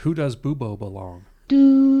Who does Bubo belong?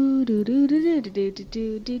 Do do do do do do do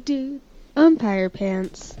do do do. Umpire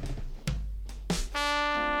pants.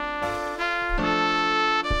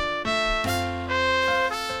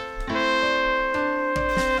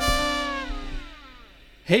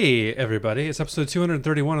 Hey, everybody. It's episode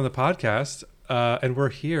 231 of the podcast, and we're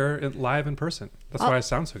here live in person. That's why I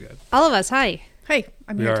sound so good. All of us, hi. Hey,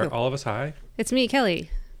 I'm We here are too. all of us high. It's me, Kelly.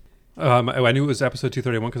 I knew it was episode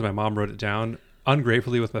 231 because my mom wrote it down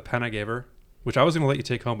ungratefully with the pen I gave her, which I was going to let you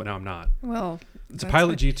take home, but now I'm not. Well, It's a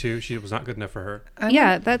Pilot G2. She was not good enough for her.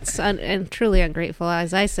 Yeah, that's and truly ungrateful.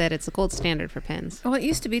 As I said, it's the gold standard for pens. Well, it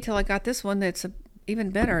used to be till I got this one that's even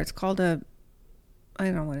better. It's called a, I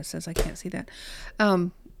don't know what it says. I can't see that.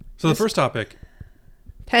 So the first topic,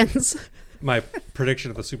 Pens. my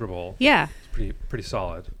prediction of the Super Bowl, Yeah, is pretty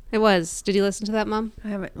solid. it was. Did you listen to that, Mom? I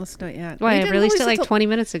haven't listened to it yet. Why, We I didn't released it release like till- 20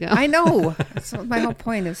 minutes ago. I know. So my whole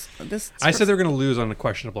point is this. I said they were going to lose on the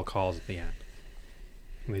questionable calls at the end.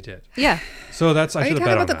 And they did. Yeah. So that's, I Are you should have talking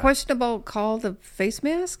bet on about the that. questionable call, the face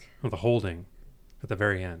mask? Of the holding at the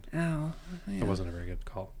very end. Oh, It wasn't a very good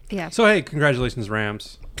call. Yeah. So, hey, congratulations,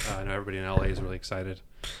 Rams. I know everybody in LA is really excited.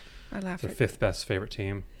 I laughed Their at fifth best favorite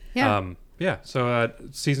team. Yeah. So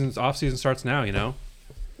off season starts now, you know.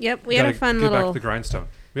 Yep. We had a Gotta fun get back little to the grindstone.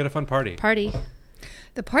 We had a fun party. party.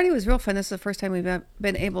 The party was real fun. This is the first time we've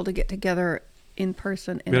been able to get together in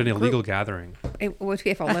person. We had an illegal gathering. Which we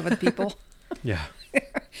have 11 people. Yeah.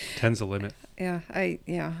 10's the limit. Yeah,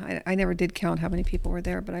 I never did count how many people were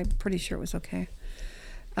there, but I'm pretty sure it was okay.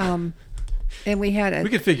 And we had We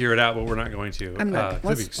could figure it out, but we're not going to. I'm not- It'd be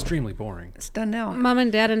let's- extremely boring. it's done now. Mom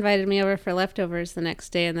and Dad invited me over for leftovers the next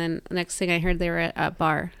day, and then the next thing I heard, they were at a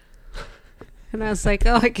bar. And I was like,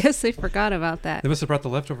 oh, I guess they forgot about that. They must have brought the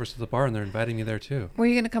leftovers to the bar, and they're inviting me there, too. Were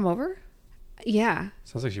you going to come over? Yeah.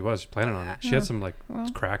 Sounds like she was planning on it. She had some,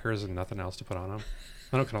 crackers and nothing else to put on them.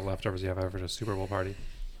 I don't know what kind of leftovers you have ever at a Super Bowl party.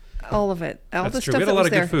 All of it. All That's the true. stuff We had a that lot was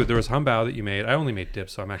of there. good food. There was humbao that you made. I only made dip,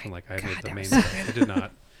 so I'm acting like I made the that main was thing. I did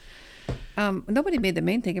not. Nobody made the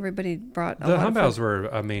main thing. Everybody brought a The lot of humbaos food. were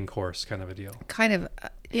a main course kind of a deal. Kind of.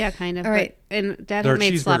 Yeah, kind of. All right. But, and Dad Their had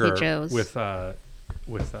made sloppy cheeseburger joes.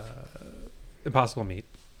 with Impossible meat.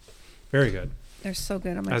 Very good, They're so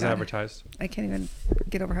good. Oh my as God. advertised. I can't even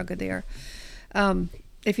get over how good they are.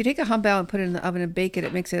 If you take a humbao and put it in the oven and bake it,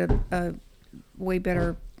 it makes it a way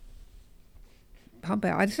better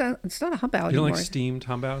humbao. It's not a humbao You anymore. don't like steamed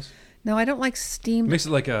humbaos? No, I don't like It steamed makes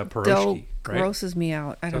it like a dough. pierogi, right? Grosses me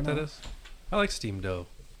out. I Is that don't what know. that is? I like steamed dough.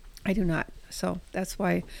 I do not. So that's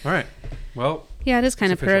why. All right. Well, Yeah, it is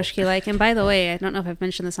kind of It's official. pierogi-like. And by the way, I don't know if I've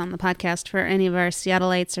mentioned this on the podcast, for any of our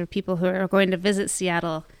Seattleites or people who are going to visit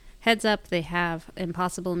Seattle, heads up, they have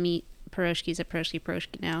Impossible Meat pierogies at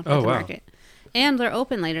Pierogi now at Oh, the wow. market. And they're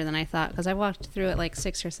open later than I thought, because I walked through at like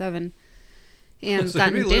 6 or 7 and so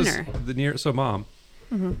gotten maybe Liz, dinner. So Mom.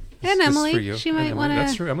 And this is for Emily, you. she And might Emily. want to.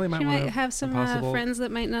 That's true. Emily might She wanna might have some Impossible. friends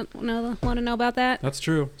that might not want to know about that. That's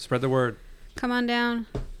true. Spread the word. Come on down.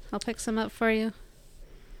 I'll pick some up for you.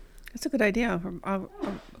 That's a good idea.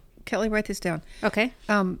 Kelly, write this down. Okay.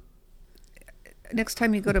 Next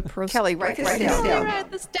time you go to Pro. Kelly, write this down.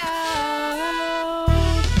 Write this down.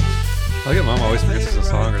 I like it. Mom always forgets it's a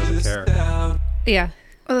song or doesn't care. Yeah.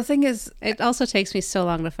 Well, the thing is, It also takes me so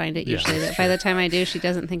long to find it Yeah, usually that's that by the time I do, she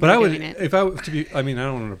doesn't think But I I'm would, doing it. if I were to be, I mean, I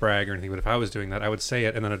don't want to brag or anything, but if I was doing that, I would say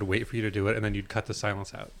it and then I'd wait for you to do it and then you'd cut the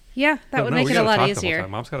silence out. Yeah, that No, would no, make we it a gotta lot talk the whole easier.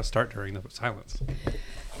 time. Mom's got to start during the silence.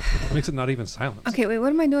 Makes it not even silence. okay, wait, what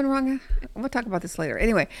am I doing wrong? We'll talk about this later.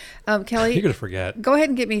 Anyway, Kelly, You're going to forget. go ahead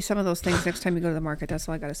and get me some of those things next time you go to the market. That's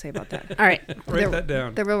all I got to say about that. All right. Write that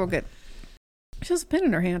down. They're real good. She has a pen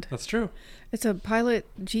in her hand. That's true. It's a Pilot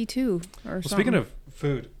G2 or Well, something. speaking of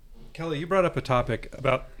food, Kelly, you brought up a topic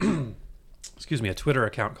about, excuse me, a Twitter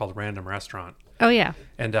account called Random Restaurant. Oh, yeah.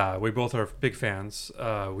 And we both are big fans.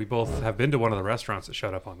 We both have been to one of the restaurants that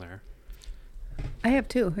showed up on there. I have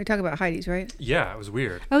two. You're talking about Heidi's, right? Yeah, it was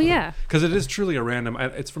weird. Oh, yeah. Because it is truly a random,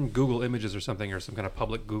 it's from Google Images or something, or some kind of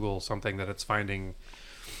public Google something that it's finding,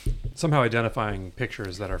 somehow identifying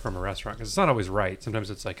pictures that are from a restaurant. Because it's not always right. Sometimes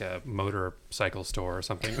it's like a motorcycle store or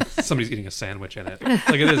something. Somebody's eating a sandwich in it. Like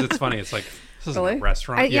it is, it's funny. It's like, this isn't Really? a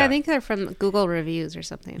restaurant. Yeah, I think they're from Google reviews or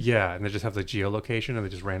something. Yeah, and they just have the geolocation and they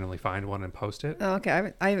just randomly find one and post it. Oh, okay. I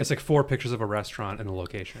haven't It's like 4 pictures of a restaurant and the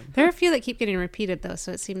location. There are a few that keep getting repeated, though,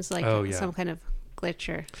 so it seems like Oh, yeah. some kind of glitch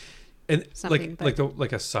or... And something,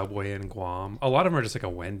 like a Subway in Guam. A lot of them are just like a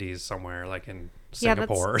Wendy's somewhere, like in Yeah,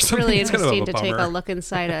 Singapore or that's something. really It's kind of interesting to take a bummer. look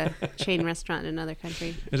inside a chain restaurant in another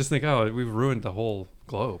country. I just think, oh, we've ruined the whole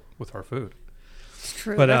globe with our food. It's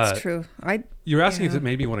true. But, That's true. You're asking if Yeah. it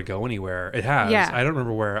made me want to go anywhere. It has. Yeah. I don't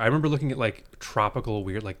remember where. I remember looking at like tropical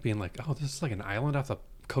weird, like being like, oh, this is like an island off the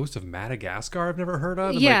coast of Madagascar I've never heard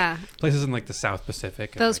of. And, Yeah. like, places in like the South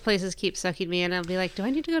Pacific. And, Those like, places keep sucking me in. I'll be like, do I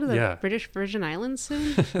need to go to the Yeah. British Virgin Islands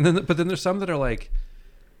soon? but then there's some that are like,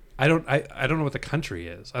 I don't know what the country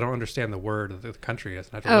is. I don't understand the word that the country is.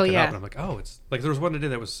 And I have to look it yeah. up. And I'm like, oh, it's like there was one today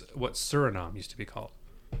that was what Suriname used to be called.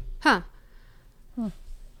 Huh.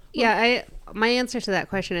 Yeah, my answer to that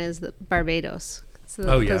question is Barbados. So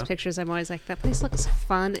Oh, yeah. those pictures, I'm always like, that place looks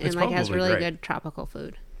fun and It's like has probably really great. good tropical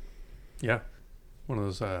food. Yeah, one of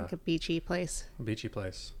those Like a beachy place. beachy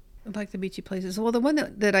place. I like the beachy places. Well, the one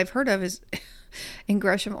that I've heard of is in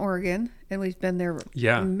Gresham, Oregon, and we've been there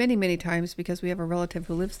Yeah. many, many times because we have a relative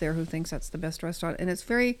who lives there who thinks that's the best restaurant, and it's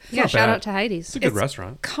very Yeah, not shout bad. out to Heidi's. It's a good It's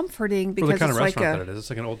restaurant comforting for because the kind of it's like restaurant a that it is. It's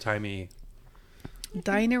like an old timey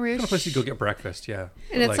dinerish. kind of place you go get breakfast. Yeah,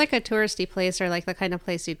 And it's like a touristy place or like the kind of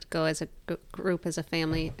place you'd go as a group, as a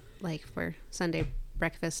family, like for Sunday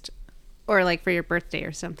breakfast or like for your birthday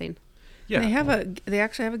or something. yeah. They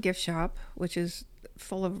actually have a gift shop which is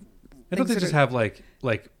full of. I don't things they that just are- have like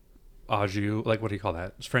au jus, like what do you call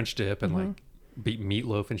that? It's French dip and Mm-hmm. like beat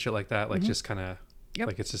meatloaf and shit like that. Like just kind of Yep.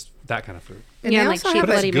 like it's just that kind of food. And Yeah, they like also cheap have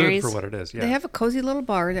But it's Bloody good Marys. for what it is. Yeah. They have a cozy little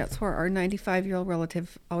bar. That's where our 95-year-old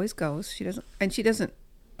relative always goes. She doesn't.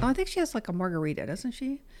 Oh, I think she has like a margarita, doesn't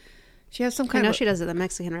she? She has some I kind know of. she does at the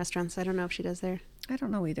Mexican restaurants. I don't know if she does there. I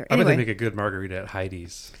don't know either. I bet they Anyway, make a good margarita at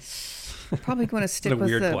Heidi's. probably going to stick a with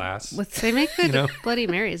weird the glass. with. They make good know? Bloody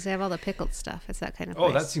Marys. They have all the pickled stuff. It's that kind of Oh,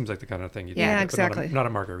 place. that seems like the kind of thing you do. Yeah, but not a- exactly. Not a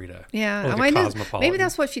margarita. Yeah, Or like I a know- cosmopolitan. maybe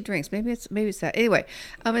that's what she drinks. Maybe it's that. Anyway,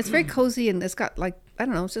 it's very cozy and it's got like I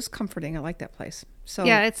don't know. It's just comforting. I like that place. So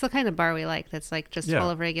Yeah, it's the kind of bar we like. That's like just Yeah. full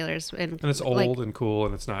of regulars and And it's old like, and cool,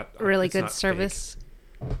 and it's not really it's good not fake. service.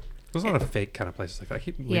 There's a lot of fake kind of places like that. I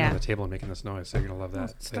keep leaning Yeah. on the table and making this noise, so you're gonna love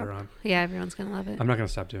that stop. later on. Yeah, everyone's gonna love it. I'm not gonna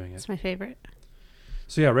stop doing it. It's my favorite.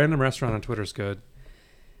 So yeah, random restaurant on Twitter is good.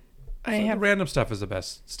 I So have. random stuff is the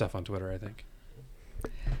best stuff on Twitter, I think.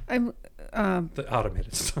 I'm. The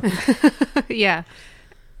automated stuff. Yeah.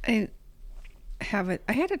 I have it.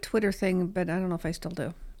 I had a Twitter thing, but I don't know if I still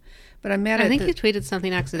do. But I'm mad I at think the, you tweeted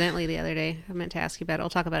something accidentally the other day. I meant to ask you about it. I'll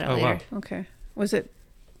talk about it Oh, later. wow. Okay. Was it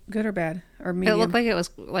good or bad or It medium? looked like it was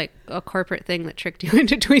like a corporate thing that tricked you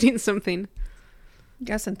into tweeting something.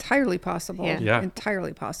 That's entirely possible. Yeah. Yeah.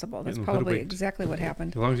 Entirely possible. That's Getting probably hoodwinked. exactly what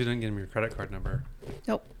happened. As long as you didn't give them your credit card number,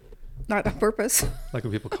 Nope. Not on purpose. like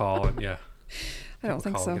when people call and yeah, I don't people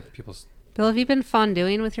think call so. and get people's. Bill, have you been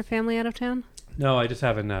fondue with your family out of town? No, I just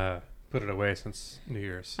haven't put it away since New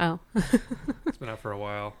Year's. Oh. It's been out for a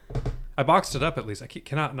while. I boxed it up at least. I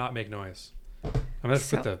cannot not make noise. I'm gonna have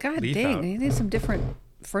to put the God leaf dang, out. you need some different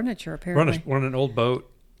furniture We're on, apparently. we're on an old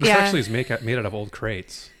boat. This Yeah. actually is made out of old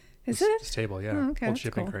crates. Is this, it? This table, yeah. Oh, okay, Old that's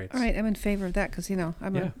shipping cool. crates. All right, I'm in favor of that because I'm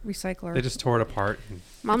Yeah. a recycler. They just tore it apart. And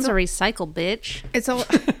Mom's a recycle bitch. It's all.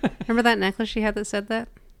 Remember that necklace she had that said that?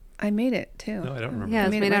 I made it too. no, I don't remember. Yeah, I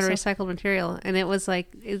it's made it made out of myself. recycled material. And it was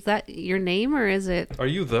like, is that your name or is it, Are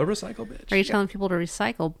you the recycle bitch? are you telling people to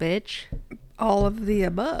recycle, bitch? All of the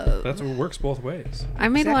above. That's what works both ways. I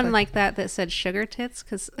made Exactly. one like that said sugar tits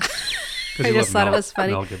because 'Cause I you just love thought it Mel- was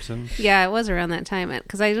funny. Mel Gibson. Yeah, it was around that time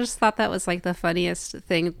because I just thought that was like the funniest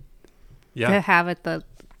thing to Yeah. have at the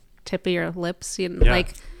tip of your lips. You know, Yeah.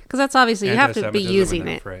 like, because that's obviously, you have to be Anti-Semitism using in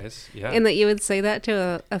that it. Phrase. Yeah. And that you would say that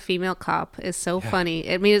to a female cop is so Yeah. funny.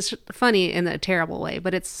 I mean, it's funny in a terrible way,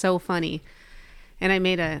 but it's so funny. And I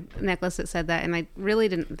made a necklace that said that, and I really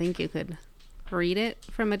didn't think you could read it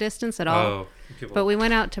from a distance at all. Oh, people. But we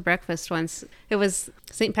went out to breakfast once. It was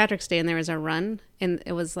St. Patrick's Day, and there was a run, and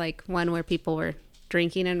it was like one where people were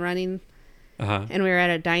drinking and running. Uh-huh. And we were at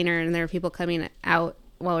a diner, and there were people coming out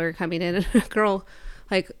while we were coming in. And a girl,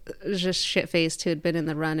 like, was just shit faced who had been in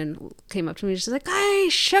the run and came up to me. She's like, "Hey,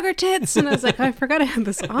 sugar tits!" And I was like, "I forgot I had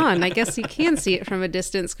this on. I guess you can see it from a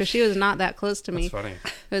distance," because she was not that close to me. That's funny.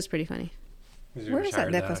 It was pretty funny. Where is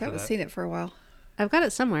that necklace? I haven't seen it for a while. I've got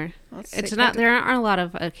it somewhere. Let's It's see. not. There aren't a lot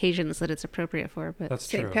of occasions that it's appropriate for, but That's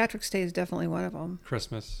true. St. Patrick's Day is definitely one of them.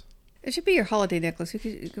 Christmas. It should be your holiday necklace.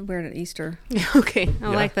 You could wear it at Easter. okay. I Yeah.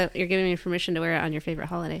 like that you're giving me permission to wear it on your favorite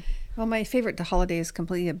holiday. Well, my favorite holiday is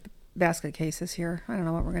completely a basket case this year. I don't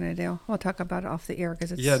know what we're going to do. We'll talk about it off the air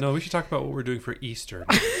because it's. Yeah, no, we should talk about what we're doing for Easter.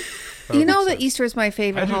 You know that Easter is my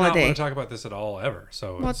favorite I do not holiday. want to talk about this at all ever.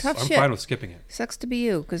 So Well, it's- tough I'm shit. fine with skipping it. Sucks to be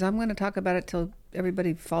you because I'm going to talk about it till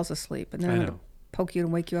everybody falls asleep, and then I I'm going know. to poke you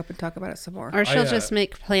and wake you up and talk about it some more. Or she'll I, just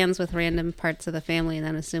make plans with random parts of the family and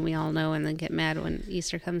then assume we all know and then get mad when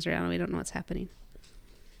Easter comes around and we don't know what's happening.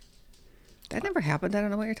 That never happened. I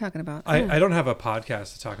don't know what you're talking about. I don't have a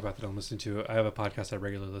podcast to talk about that I'm listening to. I have a podcast I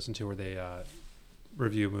regularly listen to where they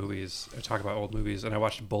review movies or talk about old movies. And I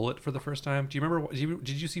watched Bullet for the first time. Do you remember? Did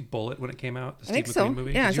you see Bullet when it came out? The I think Steve so. McQueen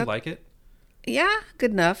movie. Yeah, Did is you that- like it? Yeah,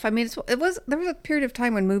 good enough. I mean, there was a period of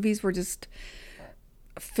time when movies were just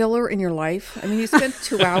filler in your life. I mean, you spent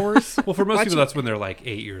 2 hours. Well, for most watching- people, that's when they're like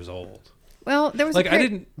 8 years old. well, there was Like a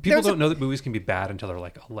period, there people was don't know that movies can be bad until they're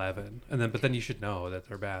like 11, but then you should know that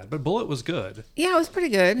they're bad. But Bullet was good. Yeah, it was pretty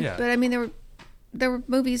good. Yeah. But I mean, there were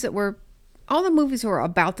movies that were. All the movies were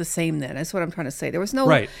about the same then. That's what I'm trying to say. There was no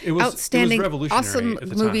Right. It was outstanding, revolutionary awesome at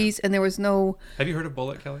the movies, and there was no. Have you heard of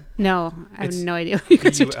Bullet, Kelly? No, I have It's no idea what you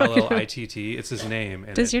guys are talking about. Bullitt. It's his name.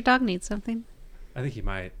 And Does your dog need something? I think he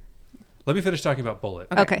might. Let me finish talking about Bullet.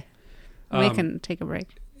 Okay. We can take a break.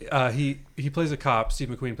 He plays a cop. Steve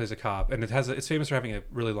McQueen plays a cop, and it's famous for having it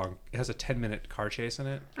has a 10-minute car chase in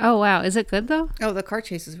it. Oh, wow. Is it good, though? Oh, the car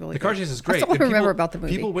chase is really. The good. car chase is great. That's all I And remember about the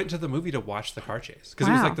movie. People went to the movie to watch the car chase because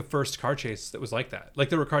it was Wow. like the first car chase that was like that. Like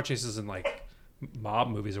there were car chases in like mob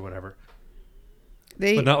movies or whatever,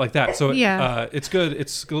 but not like that. So Yeah. it's good.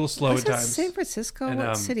 It's a little slow Was at that times. San Francisco? And,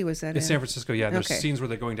 What city was that It's in? San Francisco. Yeah, there's Okay. scenes where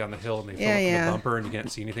they're going down the hill and they film Yeah, up in yeah. the bumper and you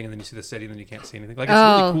can't see anything, and then you see the city and then you can't see anything. Like it's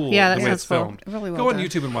Oh, really cool yeah, that the way sounds it's cool. filmed. Really well Go on done.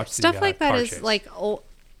 YouTube and watch Stuff the like that car is chase. like old.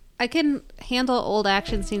 I can handle old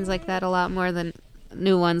action scenes like that a lot more than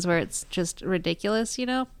new ones where it's just ridiculous, you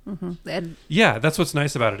know? Mm-hmm. And Yeah, that's what's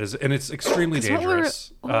nice about it and it's extremely 'Cause what were-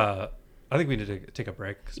 dangerous. I think we need to take a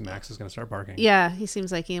break because Max is going to start barking. yeah, he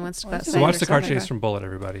seems like he wants to go outside So watch or the car something. chase from Bullet,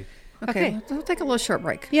 everybody. Okay, Okay. we'll take a little short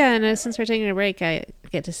break. Yeah, and since we're taking a break, I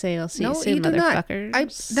get to say I'll see you soon, do not.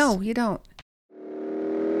 motherfuckers. No, you don't.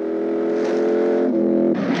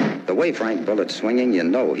 The way Frank Bullett's swinging, you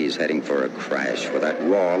know he's heading for a crash with that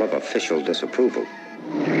wall of official disapproval.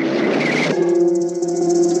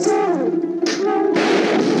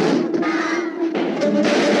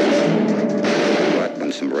 But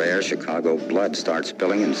when some rare Chicago blood starts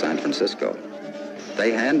spilling in San Francisco,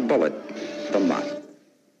 they hand Bullet the money.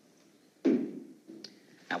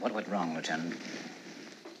 Now, what went wrong, Lieutenant?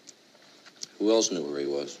 Who else knew where he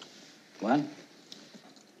was? What?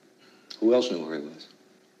 Who else knew where he was?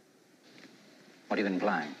 What have you been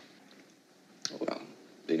implying? Well,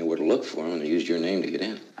 they knew where to look for him, and they used your name to get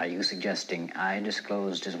in. Are you suggesting I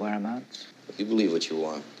disclosed his whereabouts? You believe what you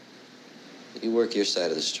want. You work your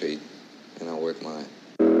side of the street, and I'll work mine.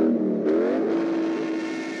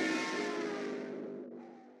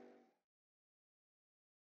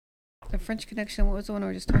 The French Connection. What was the one we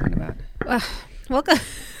were just talking about? Welcome.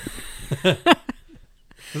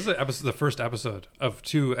 This is the first episode of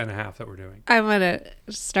 2.5 that we're doing. I'm going to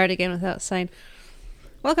start again without sign.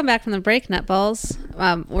 Welcome back from the break, nutballs.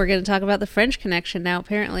 We're going to talk about the French Connection now,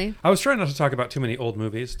 apparently. I was trying not to talk about too many old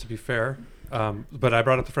movies, to be fair, but I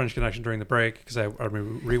brought up the French Connection during the break because I'm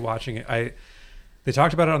rewatching it. They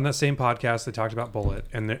talked about it on that same podcast. They talked about Bullet,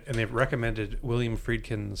 and they recommended William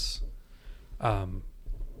Friedkin's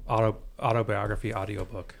autobiography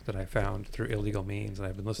audiobook that I found through illegal means, and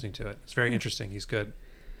I've been listening to it. It's very interesting. He's good.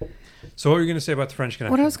 So what were you going to say about the French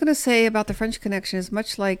Connection? What I was going to say about the French Connection is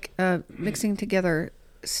much like mixing together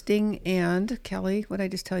Sting and Kelly. What did I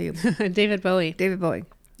just tell you? David Bowie. David Bowie.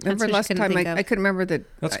 Remember what you last couldn't time think of. I couldn't remember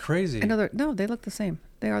that. That's crazy. I know no, they look the same.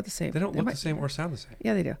 They are the same. They don't look might- the same or sound the same.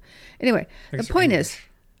 Yeah, they do. Anyway, I the guess they're point is,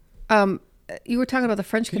 you were talking about the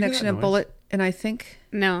French Can you hear Connection that and noise? Bullet, and I think.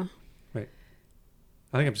 No. Wait.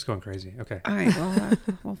 I think I'm just going crazy. Okay. All right.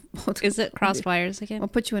 Well, we'll Is it crossed wires again? We'll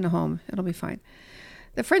put you in a home. It'll be fine.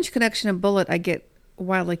 The French Connection and Bullet, I get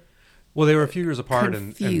wildly. Well, they were a few years apart,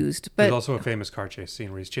 Confused, and but- there's also a famous car chase scene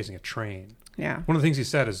where he's chasing a train. Yeah. One of the things he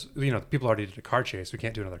said is, people already did a car chase. We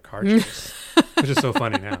can't do another car chase, which is so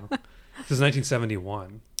funny now. This is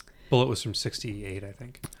 1971. Bullet was from 68, I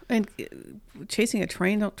think. And chasing a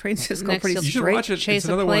train, trains just go Next pretty to- You should straight. watch it. Chase It's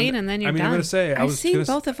a another plane one. and then you're I'm done. going to say, I've seen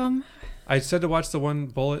both of them. I said to watch the one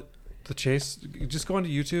Bullet, the chase. Just go onto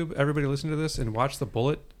YouTube, everybody listen to this, and watch the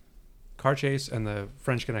Bullet car chase and the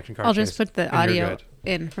French Connection car I'll chase. just put the and you're audio good.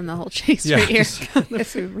 in from the whole chase Yeah, right here. just-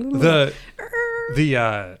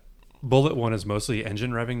 the Bullet one is mostly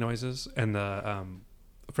engine revving noises, and the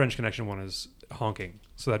French Connection one is honking.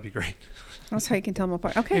 So that'd be great. That's how you can tell them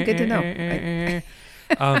apart. Okay, good to know.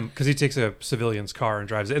 Because he takes a civilian's car and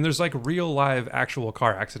drives it, and there's like real live actual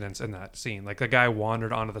car accidents in that scene. Like the guy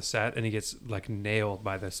wandered onto the set and he gets like nailed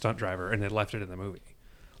by the stunt driver, and they left it in the movie.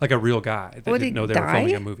 Like a real guy that Would didn't he know they were filming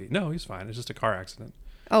die? a movie. No, he's fine. It's just a car accident.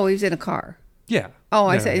 Oh, he was in a car. Yeah. Oh,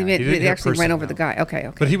 I No, said yeah. you meant He didn't they hit a actually ran person, over no. the guy. Okay,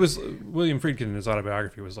 okay. But he was William Friedkin in his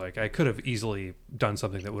autobiography was like, I could have easily done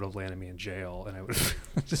something that would have landed me in jail, and I would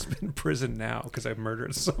have just been in prison now because I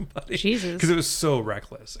murdered somebody. Jesus. Because it was so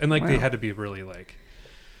reckless, and like they Wow. had to be really like,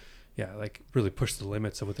 yeah, like really push the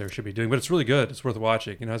limits of what they should be doing. But it's really good. It's worth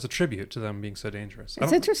watching. As a tribute to them being so dangerous.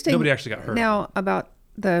 It's interesting. Nobody actually got hurt. Now about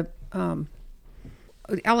the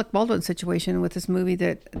Alec Baldwin situation with this movie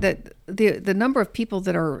that the number of people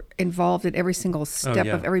that are involved at every single step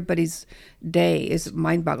yeah. of everybody's day is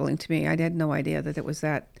mind-boggling to me. I had no idea that it was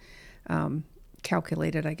that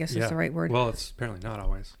calculated, I guess is the right word. Well, it's apparently not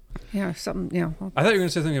always. Yeah, something, you know. I thought you were going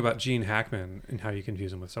to say something about Gene Hackman and how you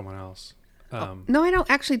confuse him with someone else. No, I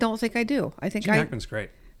don't think I do. I think Gene Hackman's great.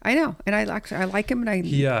 I know, and I like him, and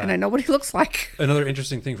I know what he looks like. Another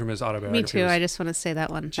interesting thing from his autobiography. Me too. was- I just want to say that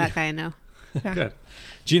one. That guy I know. Yeah. Good.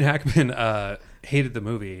 Gene Hackman hated the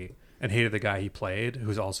movie and hated the guy he played,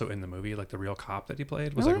 who's also in the movie, like the real cop that he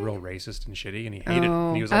played was like real racist and shitty, and he hated.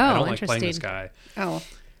 And he was like, I don't like playing this guy. Oh,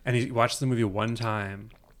 And he watched the movie one time,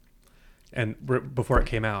 and before it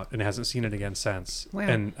came out, and hasn't seen it again since. Wow.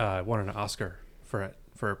 And won an Oscar for it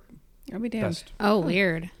for I'll be damned. best. Oh,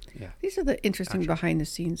 weird. Yeah. These are the interesting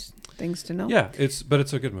behind-the-scenes things to know. Yeah, it's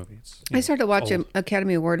a good movie. It's, I started watching old. an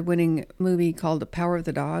Academy Award-winning movie called The Power of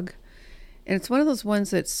the Dog, and it's one of those ones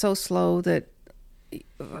that's so slow that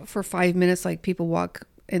for 5 minutes, like people walk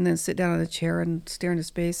and then sit down on a chair and stare into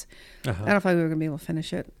space. I don't know if I were going to be able to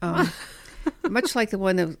finish it. Much like the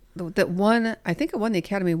one that won, I think it won the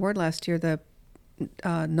Academy Award last year, the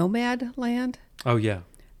Nomad Land. Oh yeah.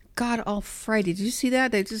 God almighty, did you see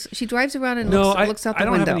that? She drives around and No, looks out the I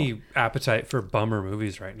don't window. have any appetite for bummer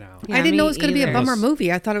movies right now. Yeah, I didn't me know it was going to be a either. bummer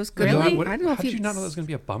movie. I thought it was going to Really? be. I don't know How if did you not know that was going to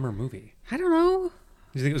be a bummer movie? I don't know.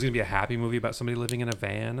 Do you think it was going to be a happy movie about somebody living in a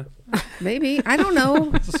van? Maybe. I don't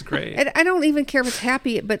know. This is great. I don't even care if it's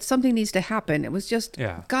happy, but something needs to happen. It was just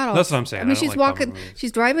Yeah. God. That's what I'm saying. I mean, I don't she's like bummer walking, movies.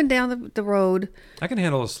 she's driving down the road, I can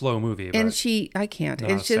handle a slow movie, but and I can't.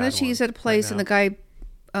 not And, a then sad she's one at a place, right and the guy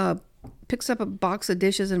picks up a box of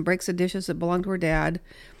dishes and breaks the dishes that belonged to her dad.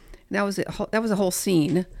 And that was it. That was a whole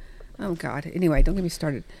scene. Oh God. Anyway, don't get me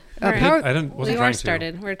started. All right. I wasn't We trying are to.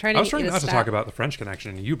 started. We're trying to I was get trying you to not to stop. talk about the French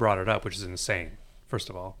Connection, and you brought it up, which is insane. First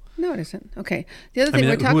of all, No, it isn't. Okay. The other I thing mean,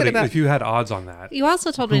 we're who talking would- about. if you had odds on that, You also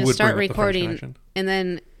told Who me to would start bring up the French recording, Connection? and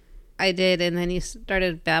then I did, and then you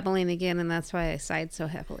started babbling again, and that's why I sighed so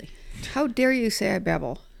heavily. How dare you say I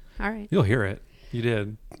babble? All right. you'll hear it. You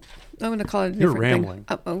did. I'm going to call it a You're different rambling.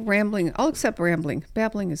 thing. Rambling. I'll accept rambling.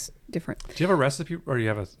 Babbling is different. Do you have a recipe, or do you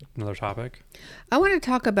have another topic? I want to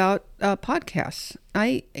talk about podcasts.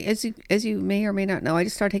 As you may or may not know, I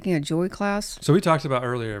just started taking a Joy class. So we talked about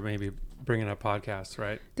earlier, maybe bringing up podcasts,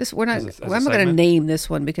 right? We're not. As a I'm not going to segment? name this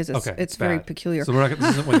one because it's Okay, it's very bad. peculiar. So we're not. This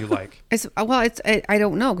isn't one you like. I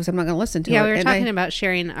don't know because I'm not going to listen to it. Yeah, we were And talking I, about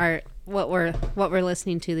sharing our what we're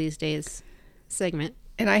listening to these days segment.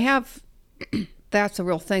 and I have. That's a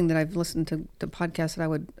real thing that I've listened to the podcasts that I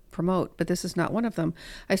would promote, but this is not one of them.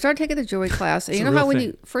 I started taking the Joy class. And It's you a know how real when thing.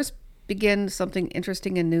 you first begin something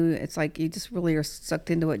interesting and new, it's like you just really are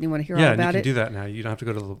sucked into it and you want to hear all Yeah, and you about can it. do that now. You don't have to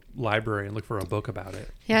go to the library and look for a book about it.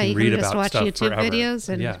 Yeah, you read can just about watch stuff YouTube forever. videos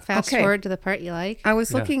and Yeah. fast Okay. forward to the part you like. I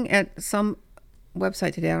was Yeah. looking at some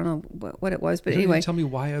website today. I don't know what it was, but You don't even anyway, tell me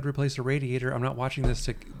why I'd replace a radiator. I'm not watching this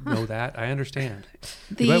to know that. I understand.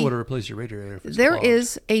 The- You might want to replace your radiator. If it's there clogged.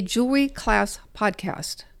 is a jewelry class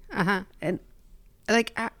podcast, and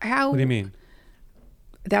like how? What do you mean?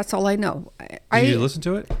 That's all I know. Did you listen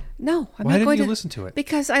to it? No, I'm Why not didn't going you to listen to it?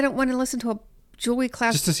 because I don't want to listen to a jewelry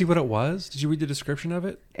class. Just to see what it was? Did you read the description of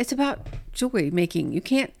it? It's about jewelry making. You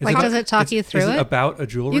can't Is Like, it- does it talk is- you through is it? about a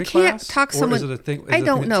jewelry you can't class? talk Or someone. is it a thing? I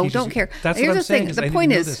don't know. Teaches Don't you- care. That's Here's what I'm the saying. thing. Is The I need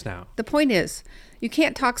point to know is. this now. The point is, you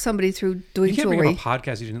can't talk somebody through doing You can't bring jewelry. up a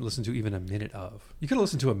podcast you didn't listen to even a minute of. You could have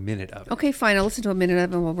listened to a minute of it. Okay, fine. I'll listen to a minute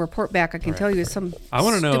of it and we'll report back. I can tell you some I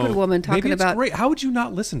want to know. stupid woman talking maybe it's about great. How would you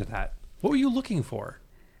not listen to that? What were you looking for?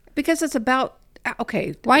 because it's about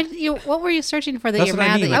okay. Why did you? What were you searching for that That's you're what I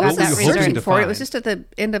mad mean, that like, you I got what were that you wasn't hoping searching to for it. It find? was just at the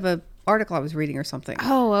end of an article I was reading or something.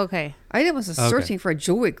 Oh, okay. I wasn't searching for a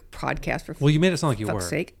jewelry podcast for Well, you made it sound like you fuck's were.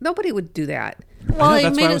 sake. Nobody would do that. Well, it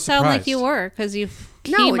that's why made I it was sound like surprised. you were because you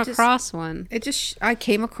No, came it just- across one. It just I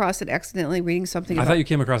came across it accidentally reading something. I about, thought you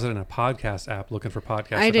came across it in a podcast app looking for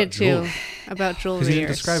podcasts. I about did too. jewelry. About jewelry didn't or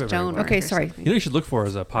describe it very well. stonework. Okay, or sorry. something. You know, you should look for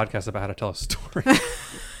is a podcast about how to tell a story.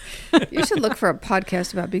 You should look for a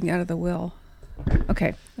podcast about being out of the will.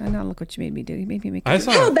 Okay, and now look what you made me do. You made me make. I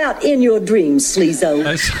saw. How about in your dreams,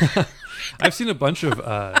 Sleezo? I've seen a bunch of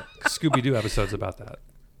Scooby Doo episodes about that,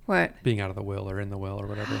 What? being out of the will or in the will or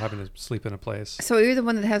whatever, having to sleep in a place. So you're the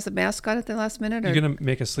one that has the mascot at the last minute, or You're gonna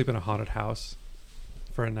make us sleep in a haunted house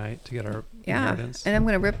for a night to get our yeah? inheritance. And I'm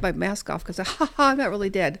gonna rip my mask off because I'm not really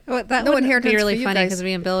dead. Well, that No would inheritance be really for you funny guys. because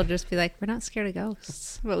me and Bill would just be like, "We're not scared of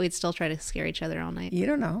ghosts," but we'd still try to scare each other all night. You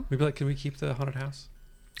don't know. We'd be like, can we keep the haunted house?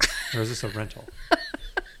 Or is this a rental?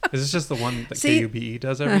 Is this just the one that See, KUBE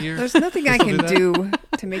does every year? There's nothing I Still can that? do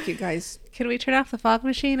to make you guys. Can we turn off the fog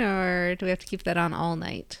machine, or do we have to keep that on all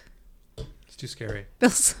night? It's too scary.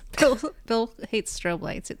 Bill hates strobe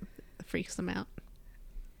lights. It freaks him out.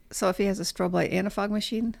 So if he has a strobe light and a fog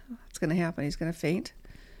machine, what's going to happen? He's going to faint?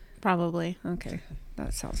 Probably. Okay.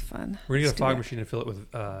 That sounds fun. We're gonna Let's get a do fog that. machine and fill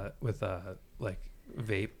it with like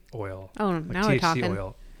vape oil. Oh, like now we're THC talking.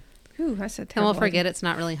 oil. Ooh, I said And terrible. we'll forget it's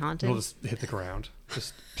not really haunted. It'll just hit the ground.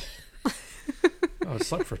 Just. I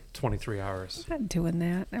slept for 23 hours. I'm not doing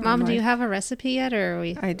that. Never Mom, do mind. you have a recipe yet, or are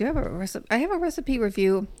we? I do have a recipe. I have a recipe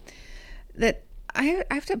review that I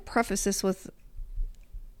have to preface this with.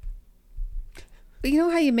 You know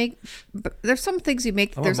how you make? There's some things you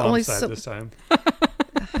make. I'm There's on only mom's side so. this time.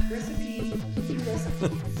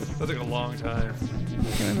 That took a long time.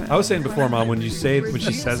 I was saying before, Mom, when she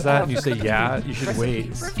says that and you say yeah, you should wait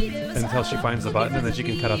until she finds the button and then she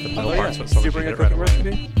can cut out the middle parts so she get it right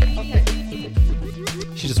away.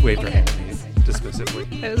 She just waved her hand at me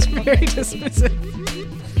dismissively. It was very dismissive.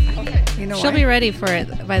 You know, She'll be ready for it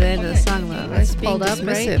by the end of the song, though. It's It's being pulled up,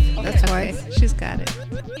 right? dismissive. That's why. Okay, she's got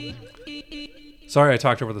it. Sorry, I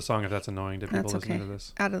talked over the song. If that's annoying to people That's listening okay. to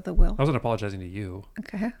this, Out of the will. I wasn't apologizing to you.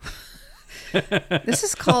 Okay. This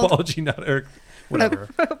is called. Apology, not Eric. Whatever.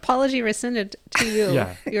 Apology rescinded to you.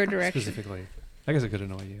 Yeah. Your direction. Specifically, I guess it could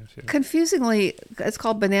annoy you too. Confusingly, it's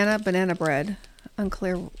called banana bread.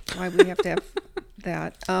 Unclear why we have to have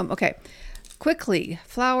that. Okay. Quickly,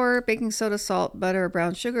 flour, baking soda, salt, butter,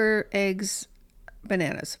 brown sugar, eggs,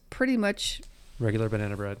 bananas. Pretty much. Regular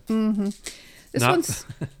banana bread. This Not- one's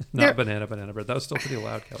Not banana bread. That was still pretty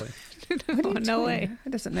loud, Kelly. Oh, no way.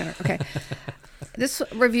 It doesn't matter. Okay. This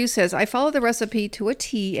review says, I followed the recipe to a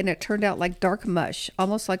T and it turned out like dark mush,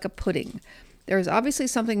 almost like a pudding. There is obviously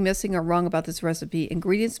something missing or wrong about this recipe.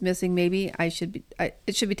 Ingredients missing, maybe it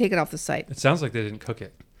should be taken off the site. It sounds like they didn't cook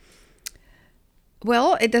it.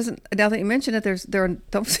 Well, it doesn't. Now that you mention it, there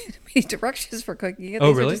don't seem to be directions for cooking it. Oh,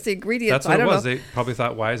 These are really? just the ingredients. That's what I it don't was. know. They probably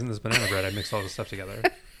thought, why isn't this banana bread? I mixed all this stuff together.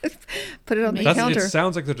 Put it on the It counter.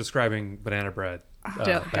 sounds like they're describing banana bread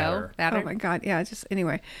batter. Batter. Oh my god! Yeah. Just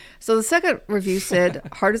anyway. So the second review said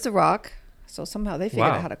hard as a rock. So somehow they figured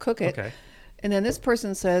Wow. out how to cook it. Okay. And then this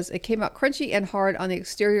person says it came out crunchy and hard on the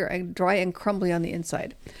exterior and dry and crumbly on the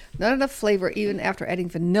inside. Not enough flavor even after adding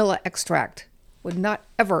vanilla extract. Would not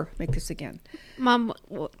ever make this again. Mom,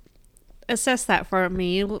 assess that for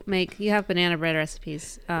me. You have banana bread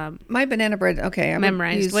recipes My banana bread. Okay, I'm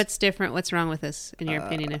memorized. What's different? What's wrong with this, in your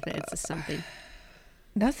opinion, if it's something?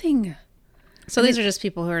 nothing? So these are just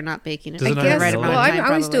people who are not baking it. Does it at not the have right vanilla? amount Well, of time, I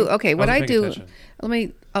always do. probably. Okay, what wasn't I paying do.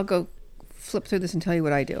 attention. I'll go flip through this and tell you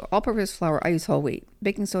what I do. All-purpose flour, I use whole wheat.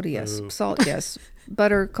 Baking soda, yes. Ooh. Salt, yes.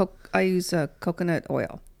 Butter, I use coconut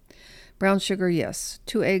oil. Brown sugar, yes.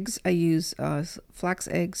 2 eggs, I use flax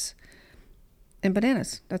eggs. And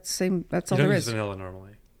bananas. That's the same. That's You all don't there use is. vanilla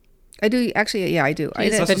normally. I do actually. Yeah, I do. I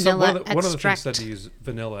Use did. vanilla one of the things extract. said to use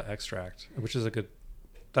vanilla extract, which is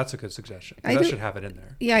that's a good suggestion. 'Cause I that do. should have it in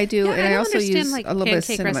there. Yeah, I do. Yeah, and I I don't also understand use like a little bit of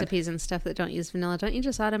pancake cinnamon. recipes and stuff that don't use vanilla. Don't you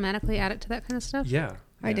just automatically add it to that kind of stuff? Yeah.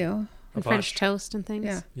 I yeah. do. A And French bunch. toast and things.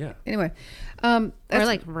 Yeah. Yeah. Anyway, Or that's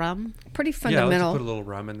like rum. pretty Yeah, I fundamental. like to put a little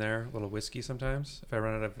rum in there, a little whiskey sometimes if I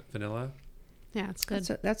run out of vanilla. Yeah, it's good.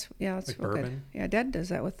 that's Like real good. bourbon? Yeah, Dad does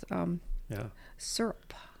that with Yeah.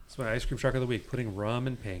 syrup. It's my ice cream truck of the week, putting rum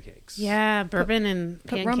in pancakes. Yeah, bourbon and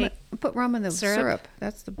Put pancake. rum in the syrup. syrup.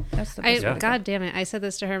 That's the best. Yeah. God damn it. I said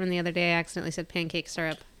this to Herman the other day. I accidentally said pancake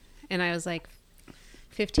syrup. And I was like,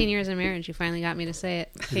 15 years of marriage, you finally got me to say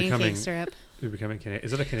it. Pancake becoming- syrup. You're becoming Canadian.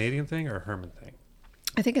 Is it a Canadian thing or a Herman thing?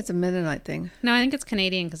 I think it's a Mennonite thing. No, I think it's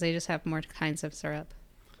Canadian because they just have more kinds of syrup.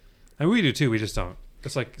 And we do too. We just don't.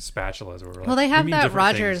 It's like spatulas. Where we're Well, like, they we have mean that different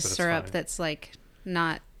things, Rogers but it's syrup fine. that's like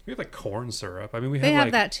not. We have like corn syrup. I mean, we They have have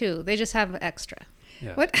like that too. They just have extra.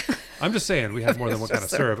 Yeah. What? I'm just saying we have more than one kind of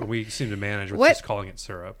Syrup. syrup, and we seem to manage with What? just calling it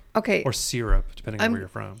syrup Okay. or syrup, depending on I'm- where you're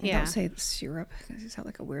from. Yeah. Don't say syrup. You sound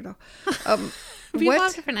like a weirdo. People have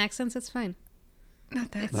What? different accents. It's fine. Not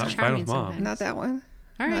that. It's Not fine charming with Mom. sometimes. Not that one.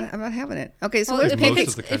 All right. I'm not having it. Okay, so Well, there's if, most you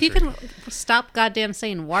pancakes. of the can, if you country. can stop goddamn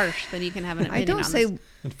saying "warsh," then you can have an opinion I don't on say. this.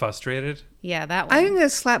 And frustrated. Yeah, that one. I'm going to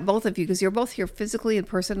slap both of you because you're both here physically in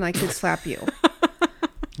person, and I could slap you.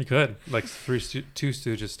 You could like two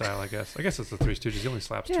Stooges style, I guess. I guess it's the Three Stooges. He only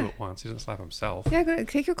slaps two Yeah. at once. He doesn't slap himself. Yeah, go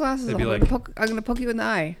take your glasses They'd off. be I'm like- going to poke you in the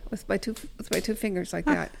eye with my two fingers like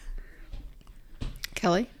that.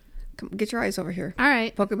 Kelly, come get your eyes over here. All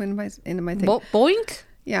right. Poke them into my thing. Boink.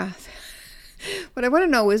 Yeah. What I want to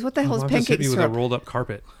know is what the hell is Mom just hit pancake me with a syrup? rolled up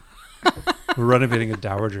carpet. We're renovating a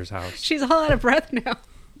dowager's house. She's all out of breath now.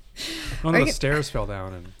 Oh Are no, the you- stairs fell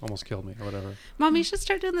down and almost killed me or whatever. Mom, you should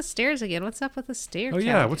start doing the stairs again. What's up with the stairs? Oh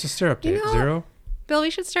yeah, what's the stair update? You know- 0? Bill, we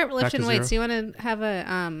should start lifting to weights. zero. You want to have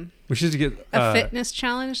a We should get fitness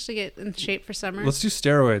challenge to get in shape for summer? Let's do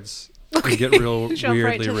steroids and get real Jump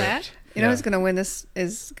right weirdly to ripped. that? You know who's going to win this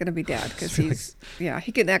is going to be Dad because he's he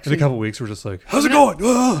can In actually a couple weeks, we're just like, how's it going?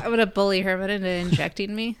 Ah! I'm gonna bully Herman into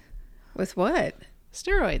injecting me with what?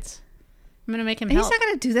 steroids. I'm gonna make him And he's help. not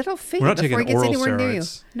going to do that. It'll fade We're not before taking he gets oral anywhere near you.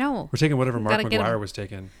 steroids. No, We're taking whatever Mark Gotta get McGuire him. was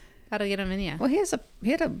taking. gotta get him in ya. Well, he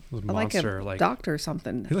had a Monster, like a doctor or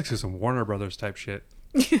something. He looks like some Warner Brothers type shit.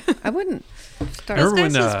 I wouldn't start. I Those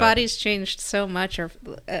remember guys' when, bodies changed so much, are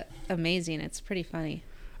amazing. It's pretty funny.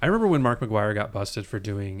 I remember when Mark McGuire got busted for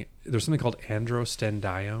doing, there's something called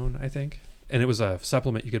androstenedione, I think. And it was a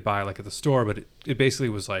supplement you could buy like at the store, but it basically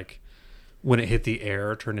was like when it hit the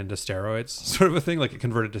air, turned into steroids sort of a thing. Like it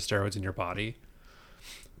converted to steroids in your body.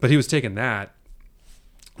 But he was taking that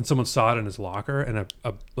and someone saw it in his locker and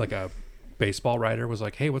a baseball writer was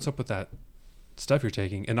like, hey, what's up with that stuff you're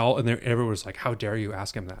taking? And everyone was like, how dare you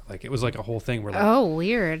ask him that? Like it was like a whole thing where like, Oh,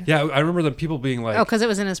 weird. yeah, I remember the people being like, Oh, because it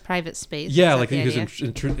was in his private space. yeah, Is like that he the was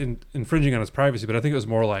idea? infringing on his privacy, but I think it was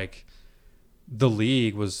more like the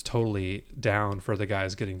league was totally down for the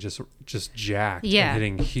guys getting just jacked Yeah. and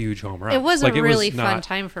hitting huge home runs. It was like, a really fun not-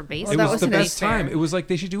 time for baseball. It that was the wasn't best fair. time. It was like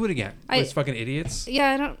they should do it again. I- Those fucking idiots. Yeah,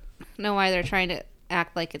 I don't know why they're trying to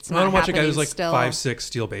act like it's I not don't watch a happening guy who's like still. 5'6"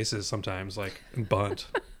 steal bases sometimes, like and bunt.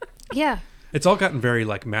 Yeah, It's all gotten very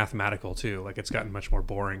like mathematical too. Like it's gotten much more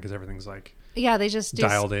boring because everything's like yeah. They just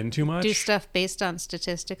dialed in too much. do stuff based on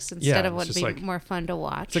statistics Yeah, instead of it's what would just be like- more fun to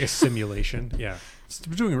watch. It's like a simulation. Yeah,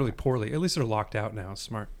 they're doing really poorly. At least they're locked out now. It's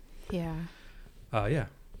smart. yeah. Yeah.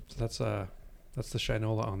 So that's the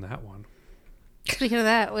Shinola on that one. Speaking of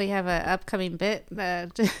that, we have an upcoming bit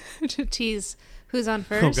to tease who's on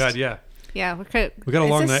first. Oh God, yeah. Yeah, We got a Is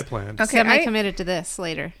long this- night planned. Okay, semi-committed to this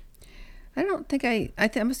later. I don't think I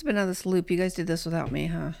must have been on this loop. You guys did this without me,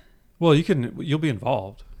 huh? Well, you'll be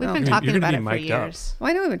involved. We've Oh. been You're talking gonna about be it for mic'd up. years. Well,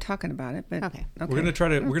 I know we've been talking about it, but Okay. We're gonna try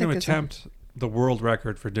to. I don't We're gonna think there's a- attempt the world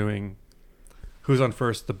record for doing who's on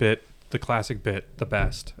first, the classic bit, the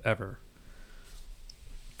best ever.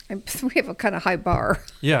 We have a kind of high bar.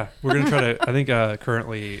 Yeah, we're gonna try to. I think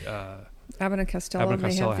currently Abbott and Costello Abbott and may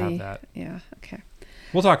Costello have have that. Yeah. Okay.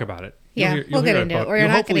 We'll talk about it. Yeah, You'll we'll get hear into it. but We're you'll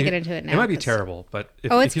not gonna hopefully- get into it now, It might be 'cause- terrible, but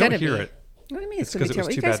if, Oh, if it's you don't gonna hear be. it, What do you mean It's it's going to 'cause be it was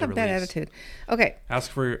terrible? You too guys bad to have bad release. attitude. Okay.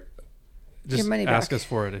 ask for. Just money ask back. us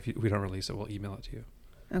for it. If we don't release it, we'll email it to you.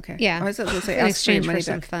 Okay. Yeah. I was going to say In ask for your exchange for money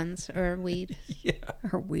some back. funds or weed. Yeah,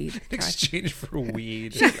 Or weed. in God. exchange for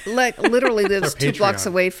weed. Like literally lives Our 2 blocks Patreon.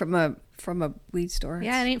 away from a weed store.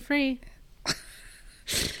 Yeah, it ain't free.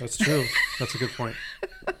 That's true. That's a good point.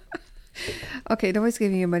 Okay. Nobody's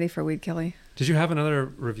giving you money for weed, Kelly. Did you have another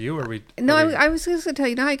review, or we? No, are we- I was just going to tell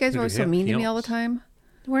you. Know how you guys Did are we so hit mean to me all the heels? time?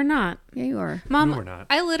 We're not. Yeah, you are. Mom, No, we're not.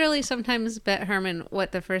 I literally sometimes bet Herman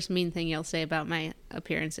what the first mean thing you'll say about my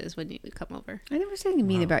appearance is when you come over. I never said anything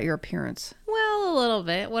mean about your appearance. Well, a little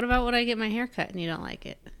bit. What about when I get my hair cut and you don't like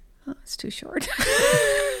it? Oh, it's too short.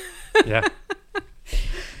 Yeah.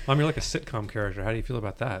 Mom, you're like a sitcom character. How do you feel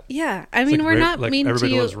about that? Yeah, I It's mean, like we're not like mean to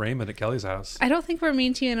everybody you. loves Raymond at Kelly's house. I don't think we're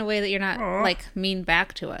mean to you in a way that you're not like mean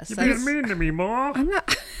back to us. That's- mean to me, Mom. I'm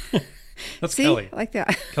not. That's See? Kelly. Like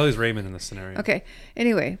that. Kelly's Raymond in this scenario. Okay.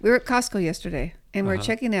 Anyway, we were at Costco yesterday and we Uh-huh. we're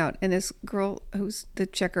checking out, and this girl who's the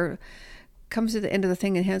checker comes to the end of the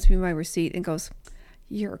thing and hands me my receipt and goes,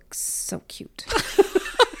 "You're so cute."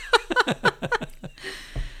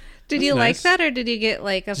 Did That's you like nice. that, or did you get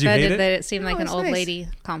like you hate offended it? that it seemed No, like an it's old nice. lady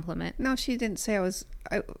compliment? No, she didn't say I was.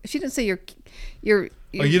 She didn't say you're.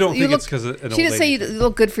 Oh, you don't think look, it's 'cause an old She didn't say lady you thing.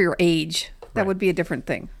 look good for your age. That Right. would be a different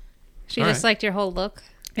thing. She All just right. liked your whole look.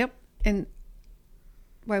 Yep. And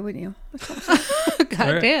why wouldn't you? God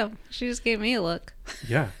All right. damn, she just gave me a look.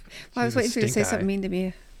 Yeah. Well, I was She's a waiting for you to say stink eye. something mean to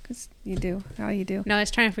me because you do. How you do? No, I was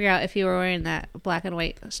trying to figure out if you were wearing that black and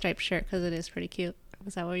white striped shirt because it is pretty cute.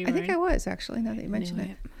 Was that what you were I think I wearing? was actually. Now that you mention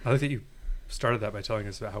Anyway. it. I like that you started that by telling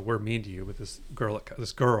us about how we're mean to you with this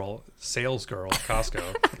sales girl at Costco, She's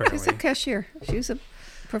a apparently. cashier. She was a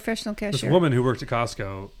professional This cashier. woman who worked at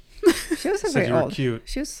Costco, She wasn't said very you were old. cute.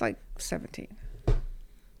 She was like 17. I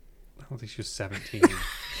don't think she was 17.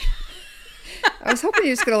 I was hoping you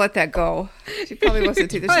were just going to let that go. She probably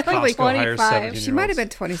wasn't either. She's probably Costco hires 25. 17-year-olds. she might have been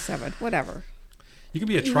 27. Whatever. You can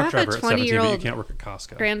be a You truck have a driver at 17, but you 20-year-old can't work at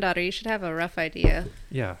Costco. Granddaughter, you should have a rough idea.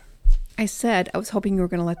 Yeah. I said I was hoping you were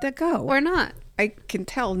going to let that go. Or not. I can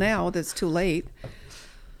tell now that it's too late.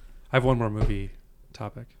 I have one more movie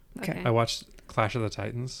topic. Okay. I watched Clash of the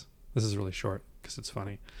Titans. This is really short because it's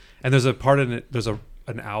funny. And there's a part in it, there's an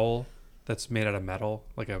owl that's made out of metal,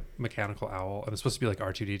 like a mechanical owl. And it's supposed to be like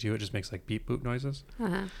R2-D2. It just makes like beep boop noises.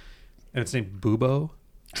 Uh-huh. And it's named Bubo.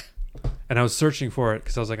 And I was searching for it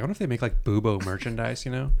because I was like, I wonder if they make like Bubo merchandise,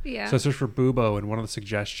 you know? Yeah. So I searched for Bubo, and one of the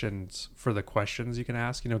suggestions for the questions you can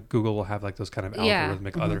ask, you know, Google will have like those kind of Yeah.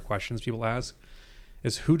 algorithmic other questions people ask,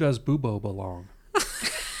 is who does Bubo belong?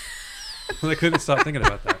 And I couldn't stop thinking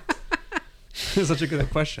about that. It's such a good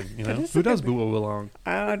question, you know? Who does Bubo belong?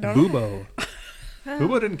 I don't know. Bubo.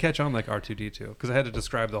 Bubo didn't catch on like R2D2 because I had to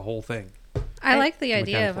describe the whole thing. I like the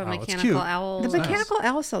idea of a mechanical owl. It's mechanical cute. owl. The nice. mechanical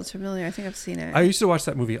owl sounds familiar. I think I've seen it. I used to watch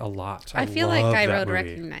that movie a lot. I feel like love I that would movie.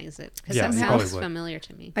 recognize it because Yeah, that you sounds probably would. familiar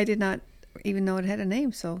to me. I did not even know it had a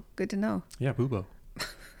name, so good to know. Yeah, Bubo.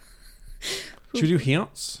 Should we do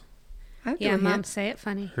hints? I'll do Yeah, a Mom, hint. say it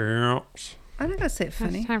funny. Hints. I'm not gonna say it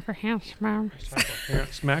funny. Time for hints, Mom.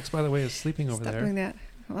 Hints. Max, by the way, is sleeping over Stop there. doing that.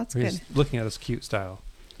 Well, that's He's good. looking at his cute style.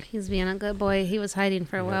 He's being a good boy. He was hiding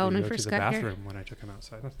for a He had while to when we go first to the got bathroom here. when I took him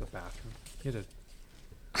outside. Not the bathroom. He did.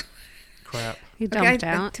 Crap. He Okay, dumped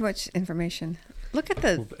out. too much information. Look at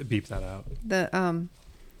We'll the beep that out. the I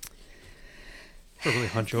should really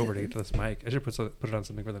hunch over to get to this mic. I should put it on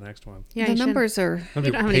something for the next one. Yeah, the you should. numbers are I'm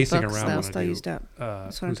You don't have any pacing books, around though. when almost I all do, used up.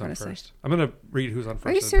 That's what I'm who's trying on to say. first. I'm gonna read who's on first.